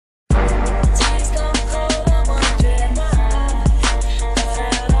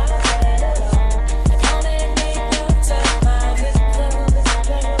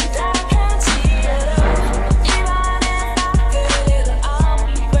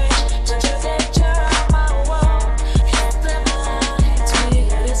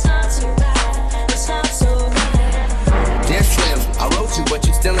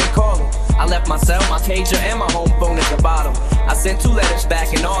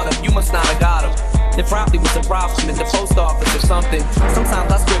must not have got him. There probably was a problem in the post office or something.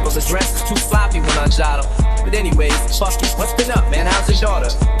 Sometimes I scribble addresses too sloppy when I jot them. But anyways, fuck it, what's been up, man? How's your daughter?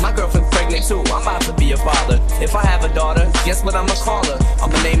 My girlfriend's pregnant too, I'm about to be a father. If I have a daughter, guess what I'ma call her?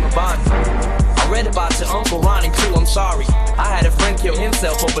 I'ma name her Bonnie. I read about your Uncle Ronnie too, I'm sorry. I had a friend kill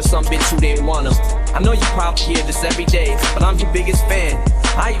himself over some bitch who didn't want him. I know you probably hear this every day, but I'm your biggest fan.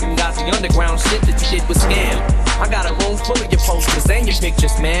 I even got the underground shit that you did with Scam. I got a room full of your posters and your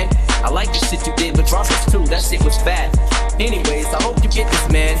pictures, man. I like the shit you did with Droppers too, that shit was fat. Anyways, I hope you get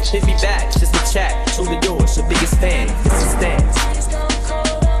this, man. Hit me back, just a chat. Through the doors, your biggest fan. This is Stan.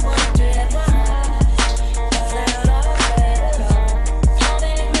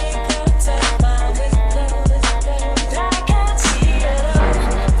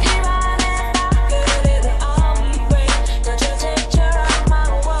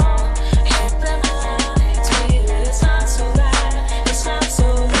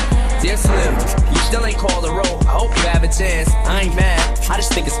 Still ain't called a roll, I hope you have a chance. I ain't mad, I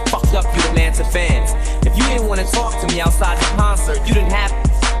just think it's fucked up you the man to fans. If you didn't want to talk to me outside the concert, you didn't have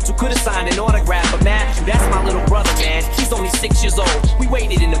to. You could've signed an autograph, but Matthew, that's my little brother, man. He's only 6 years old. We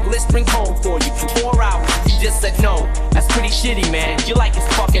waited in the blistering cold for you for 4 hours. You just said no. That's pretty shitty, man. You're like his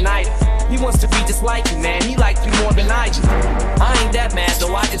fucking idol. He wants to be just like you, man. He likes you more than I do. I ain't that mad,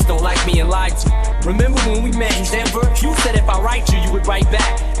 though. I just don't like being lied to. Remember when we met in Denver? You said if I write you, you would write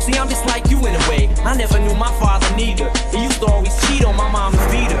back. See, I'm just like you in a way. I never knew my father neither. He used to always cheat on my mom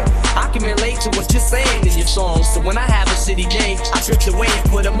and beat her. I can relate to what you're saying in your songs. So when I have a shitty day, I tripped away and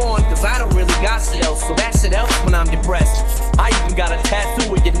put them on. Cause I don't really got shit else. So that shit helps when I'm depressed. I even got a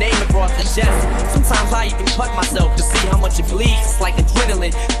tattoo with your name across the chest. Sometimes I even cut myself to see how much it bleeds. It's like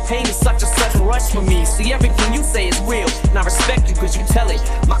adrenaline. Pain is such a sudden rush for me. See, everything you say is real, and I respect you cause you tell it.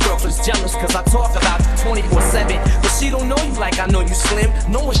 My girlfriend's jealous cause I talk about you 24/7. But she don't know you like I know you, Slim.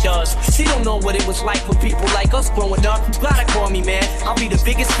 No one does. She don't know what it was like for people like us growing up. You gotta call me, man. I'll be the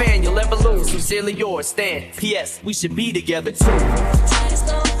biggest fan you'll ever lose. Sincerely yours, Stan. P.S. We should be together too. Please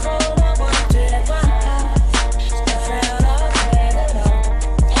don't call, I want to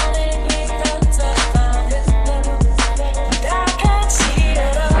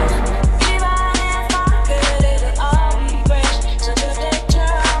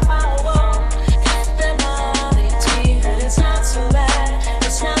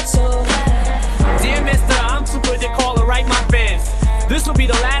this will be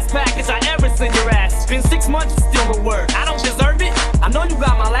the last package I ever send your ass. It's been 6 months, it's still a word. I don't deserve it. I know you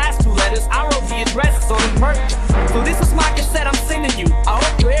got my last 2 letters. I wrote the addresses on them perfect. So this is my cassette I'm sending you. I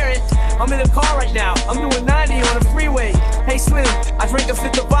hope you hear it. I'm in the car right now. I'm doing 90 on the freeway. Hey Slim, I drink a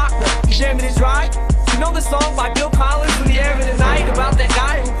fifth of vodka. You dare me to drive? You know the song by Bill Collins in the air of the night about that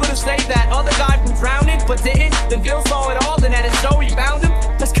guy who could've saved that other guy from drowning but didn't? Then Bill saw it all, then at his show he found him.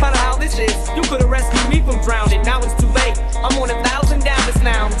 That's kinda how this is. You could've rescued me from drowning. Now it's too late. I'm on 1,000 dollars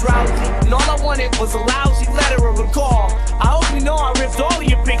now, I'm drowsy. And all I wanted was a lousy letter of a call. I hope you know I ripped all of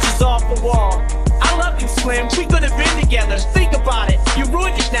your pictures off the wall. I love you, Slim. We could have been together. Think about it. You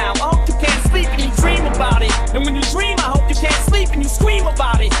ruined it now. I hope you can't sleep and you dream about it. And when you dream, I hope you can't sleep and you scream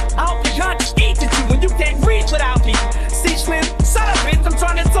about it. I hope your conscience eats at you when you can't breathe without me. See, Slim, shut up, bitch. I'm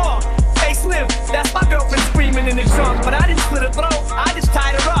trying to talk. Hey, Slim, that's my girlfriend screaming in the trunk. But I didn't slit her throat. I just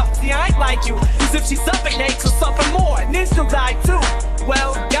tied her up. See, I ain't like you. Cause if she suffocates, she'll suffer more. And then she'll die too.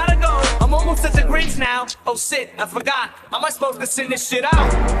 Well, gotta go. I'm almost at the Grinch now. Oh shit, I forgot. How am I supposed to send this shit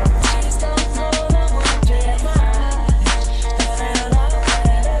out?